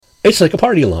It's like a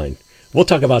party line. We'll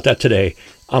talk about that today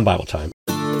on Bible Time.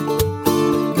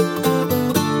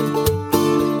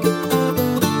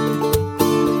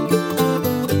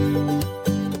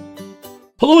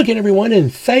 Hello again, everyone,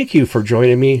 and thank you for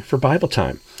joining me for Bible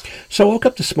Time. So I woke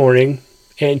up this morning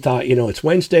and thought, it's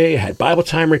Wednesday. I had Bible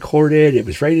Time recorded. It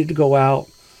was ready to go out.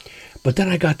 But then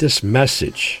I got this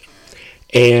message,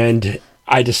 and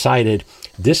I decided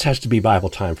this has to be Bible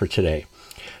Time for today.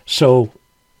 So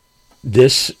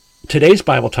today's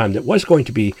Bible Time that was going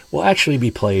to be will actually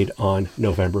be played on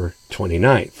November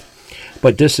 29th.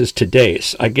 But this is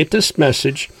today's. I get this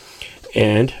message,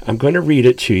 and I'm going to read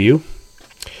it to you.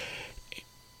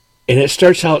 And it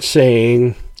starts out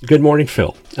saying, "Good morning,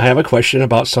 Phil. I have a question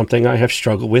about something I have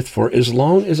struggled with for as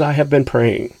long as I have been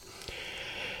praying.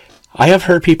 I have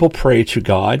heard people pray to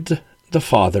God the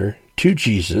Father, to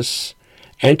Jesus,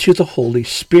 and to the Holy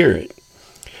Spirit.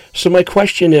 So my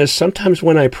question is, sometimes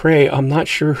when I pray, I'm not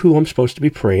sure who I'm supposed to be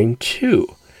praying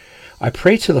to. I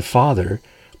pray to the Father,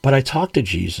 but I talk to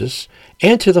Jesus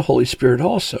and to the Holy Spirit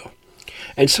also.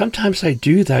 And sometimes I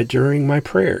do that during my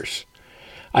prayers.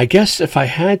 I guess if I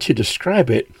had to describe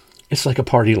it, it's like a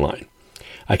party line.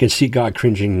 I can see God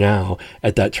cringing now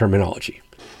at that terminology.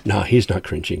 No, he's not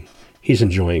cringing. He's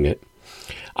enjoying it.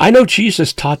 I know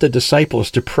Jesus taught the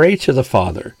disciples to pray to the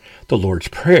Father, the Lord's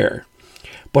Prayer.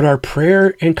 But our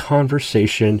prayer and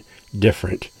conversation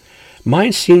different.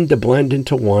 Mine seem to blend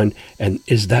into one, and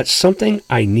is that something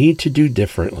I need to do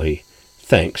differently?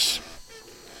 Thanks."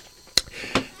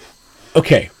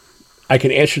 Okay. I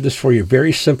can answer this for you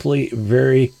very simply,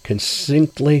 very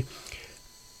succinctly.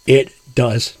 It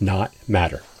does not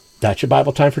matter. That's your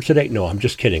Bible time for today? No, I'm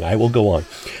just kidding. I will go on.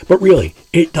 But really,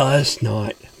 it does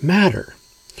not matter.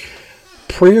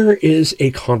 Prayer is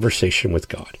a conversation with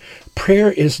God.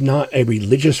 Prayer is not a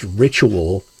religious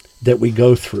ritual that we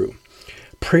go through.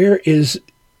 Prayer is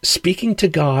speaking to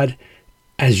God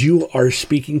as you are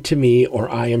speaking to me or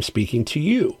I am speaking to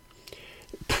you.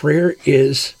 Prayer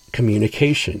is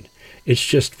communication. It's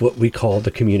just what we call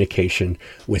the communication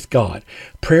with God.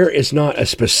 Prayer is not a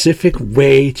specific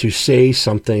way to say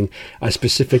something, a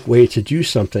specific way to do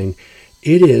something.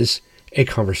 It is a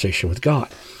conversation with God.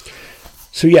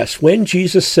 So yes, when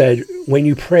Jesus said, when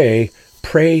you pray,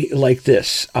 pray like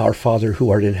this: Our Father who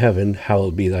art in heaven,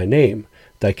 hallowed be thy name.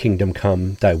 Thy kingdom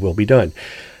come, thy will be done.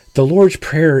 The Lord's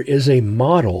Prayer is a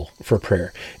model for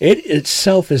prayer. It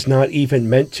itself is not even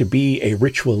meant to be a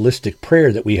ritualistic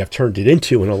prayer that we have turned it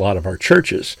into in a lot of our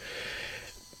churches.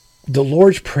 The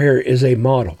Lord's Prayer is a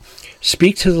model.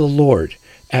 Speak to the Lord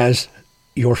as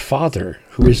your Father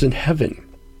who is in heaven.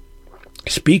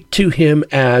 Speak to him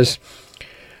as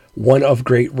one of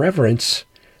great reverence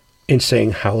in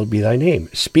saying, hallowed be thy name.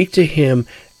 Speak to him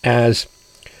as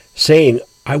saying,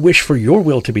 I wish for your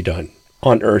will to be done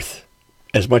on earth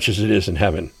as much as it is in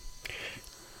heaven.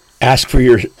 Ask for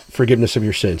your forgiveness of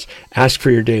your sins. Ask for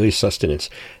your daily sustenance.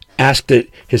 Ask that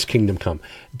his kingdom come.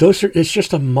 It's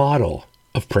just a model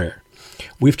of prayer.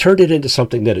 We've turned it into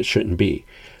something that it shouldn't be.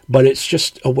 But it's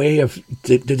just a way of,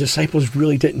 the disciples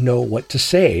really didn't know what to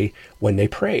say when they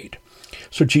prayed.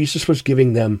 So Jesus was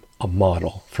giving them a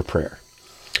model for prayer.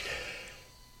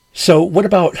 So what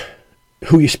about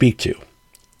who you speak to?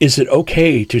 Is it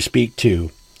okay to speak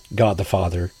to God the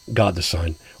Father, God the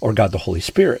Son, or God the Holy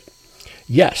Spirit?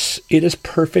 Yes, it is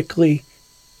perfectly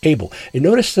able. And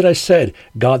notice that I said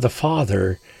God the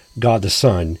Father, God the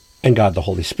Son, and God the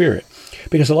Holy Spirit.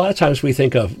 Because a lot of times we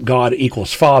think of God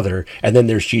equals Father, and then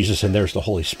there's Jesus and there's the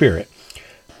Holy Spirit.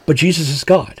 But Jesus is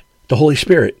God. The Holy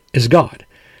Spirit is God.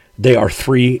 They are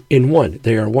three in one.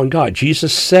 They are one God.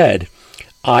 Jesus said,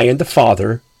 I and the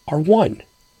Father are one.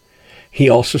 He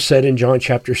also said in John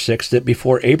chapter 6 that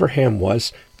before Abraham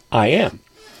was, I am.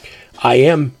 I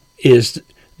am is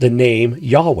the name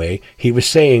Yahweh. He was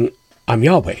saying, I'm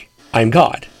Yahweh. I'm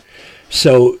God.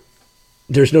 So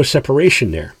there's no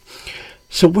separation there.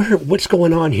 So what's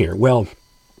going on here? Well,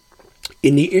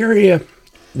 in the area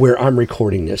where I'm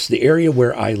recording this, the area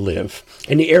where I live,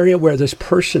 and the area where this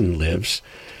person lives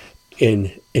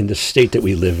in the state that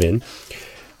we live in,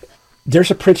 there's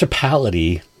a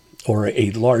principality or a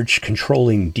large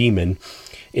controlling demon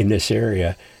in this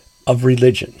area of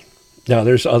religion. Now,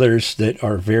 there's others that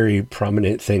are very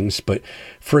prominent things, but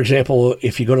for example,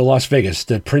 if you go to Las Vegas,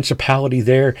 the principality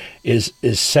there is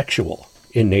sexual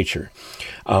in nature.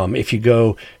 If you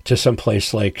go to some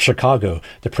place like Chicago,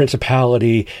 the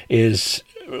principality is,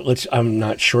 I'm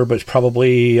not sure, but it's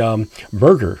probably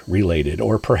murder related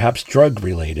or perhaps drug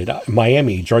related.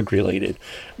 Miami, drug related,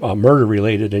 murder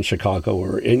related in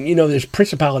Chicago, there's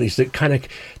principalities that kind of,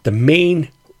 the main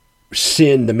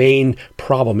sin, the main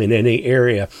problem in any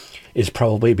area is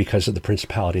probably because of the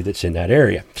principality that's in that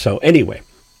area. So anyway,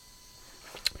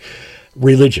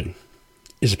 religion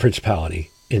is a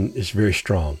principality and is very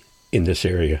strong in this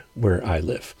area where I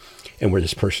live and where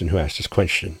this person who asked this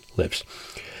question lives.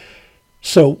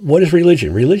 So what is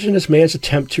religion? Religion is man's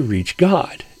attempt to reach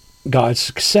God. God's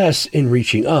success in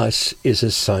reaching us is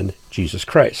his son, Jesus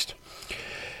Christ.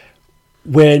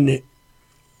 When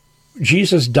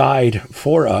Jesus died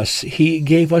for us, he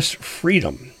gave us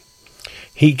freedom.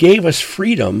 He gave us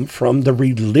freedom from the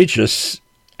religious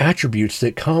attributes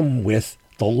that come with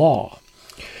the law.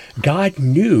 God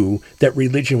knew that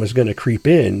religion was going to creep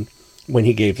in when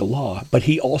he gave the law, but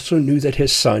he also knew that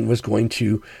his son was going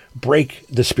to break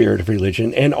the spirit of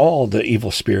religion and all the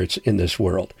evil spirits in this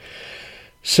world.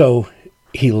 So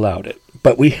he allowed it.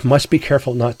 But we must be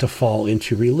careful not to fall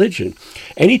into religion.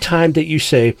 Anytime that you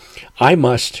say, I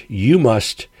must,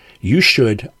 you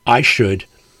should, I should,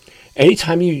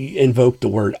 anytime you invoke the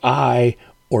word I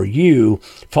or you,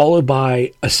 followed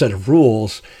by a set of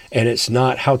rules, and it's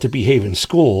not how to behave in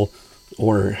school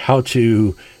or how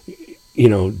to,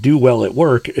 do well at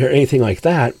work or anything like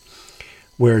that,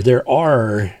 where there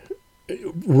are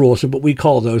rules, but we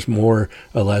call those more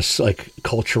or less like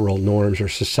cultural norms or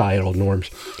societal norms.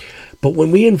 But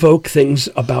when we invoke things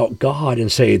about God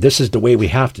and say, this is the way we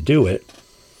have to do it,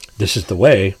 this is the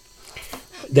way,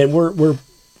 then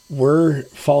we're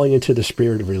falling into the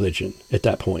spirit of religion at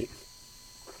that point.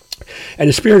 And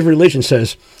the spirit of religion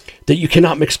says that you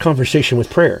cannot mix conversation with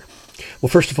prayer. Well,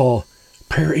 first of all,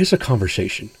 prayer is a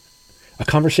conversation. A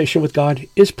conversation with God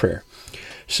is prayer.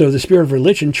 So the spirit of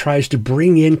religion tries to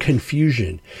bring in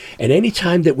confusion. And any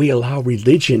time that we allow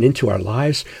religion into our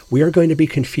lives, we are going to be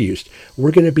confused.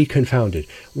 We're going to be confounded.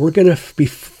 We're going to be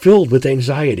filled with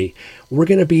anxiety. We're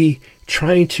going to be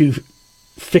trying to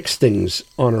fix things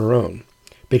on our own,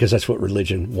 because that's what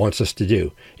religion wants us to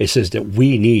do. It says that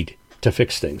we need to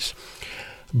fix things.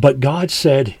 But God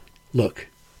said, look,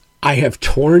 I have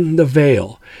torn the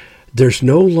veil. There's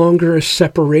no longer a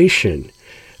separation,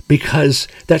 because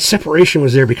that separation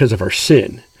was there because of our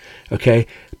sin, okay?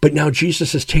 But now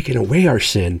Jesus has taken away our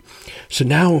sin. So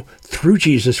now through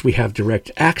Jesus, we have direct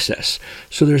access.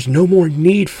 So there's no more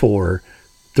need for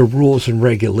the rules and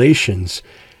regulations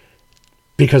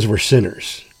because we're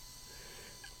sinners.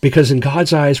 Because in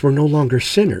God's eyes, we're no longer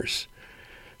sinners.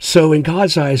 So in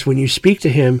God's eyes, when you speak to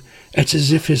him, it's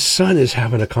as if his son is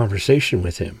having a conversation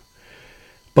with him.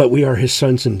 But we are his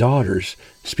sons and daughters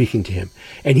speaking to him.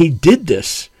 And he did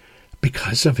this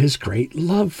because of his great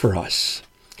love for us.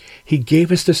 He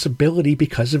gave us this ability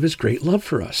because of his great love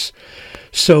for us.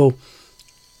 So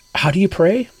how do you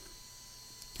pray?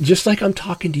 Just like I'm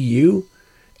talking to you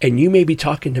and you may be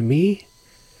talking to me,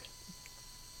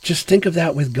 just think of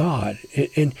that with God.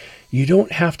 And you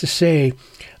don't have to say,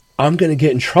 I'm going to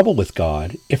get in trouble with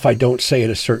God if I don't say it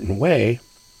a certain way.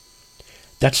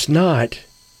 That's not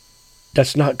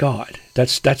God.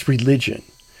 That's religion.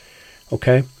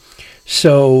 Okay?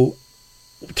 So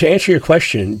to answer your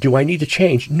question, do I need to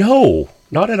change? No,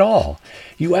 not at all.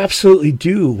 You absolutely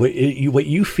do what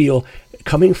you feel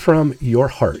coming from your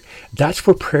heart. That's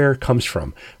where prayer comes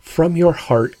from your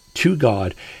heart to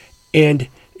God. And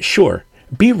sure,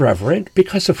 be reverent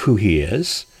because of who he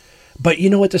is. But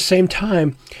at the same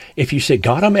time, if you say,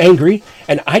 God, I'm angry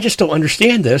and I just don't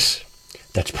understand this,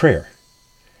 that's prayer.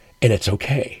 And it's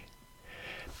okay.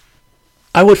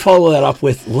 I would follow that up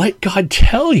with, let God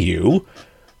tell you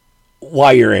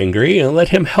why you're angry and let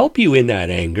him help you in that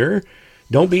anger.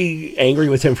 Don't be angry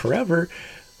with him forever.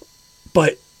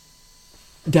 But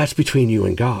that's between you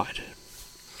and God.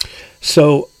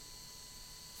 So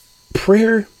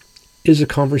prayer is a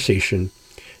conversation.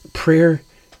 Prayer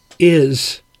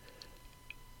is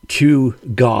to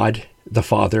God the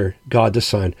Father, God the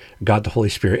Son, God the Holy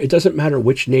Spirit. It doesn't matter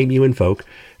which name you invoke,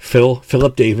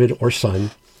 Philip, David, or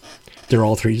Son. They're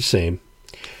all three the same.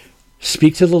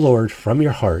 Speak to the Lord from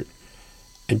your heart,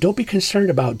 and don't be concerned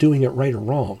about doing it right or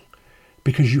wrong,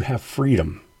 because you have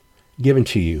freedom given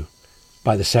to you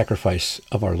by the sacrifice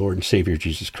of our Lord and Savior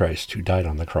Jesus Christ, who died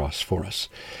on the cross for us.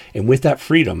 And with that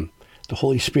freedom, the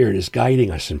Holy Spirit is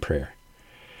guiding us in prayer.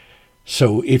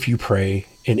 So if you pray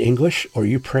in English or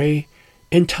you pray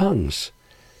in tongues,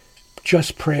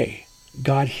 just pray.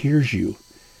 God hears you.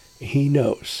 He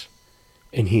knows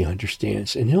and he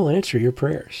understands, and he'll answer your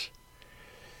prayers.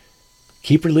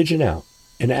 Keep religion out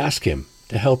and ask him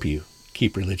to help you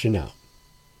keep religion out.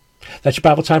 That's your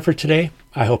Bible time for today.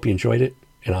 I hope you enjoyed it,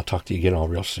 and I'll talk to you again all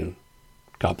real soon.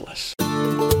 God bless.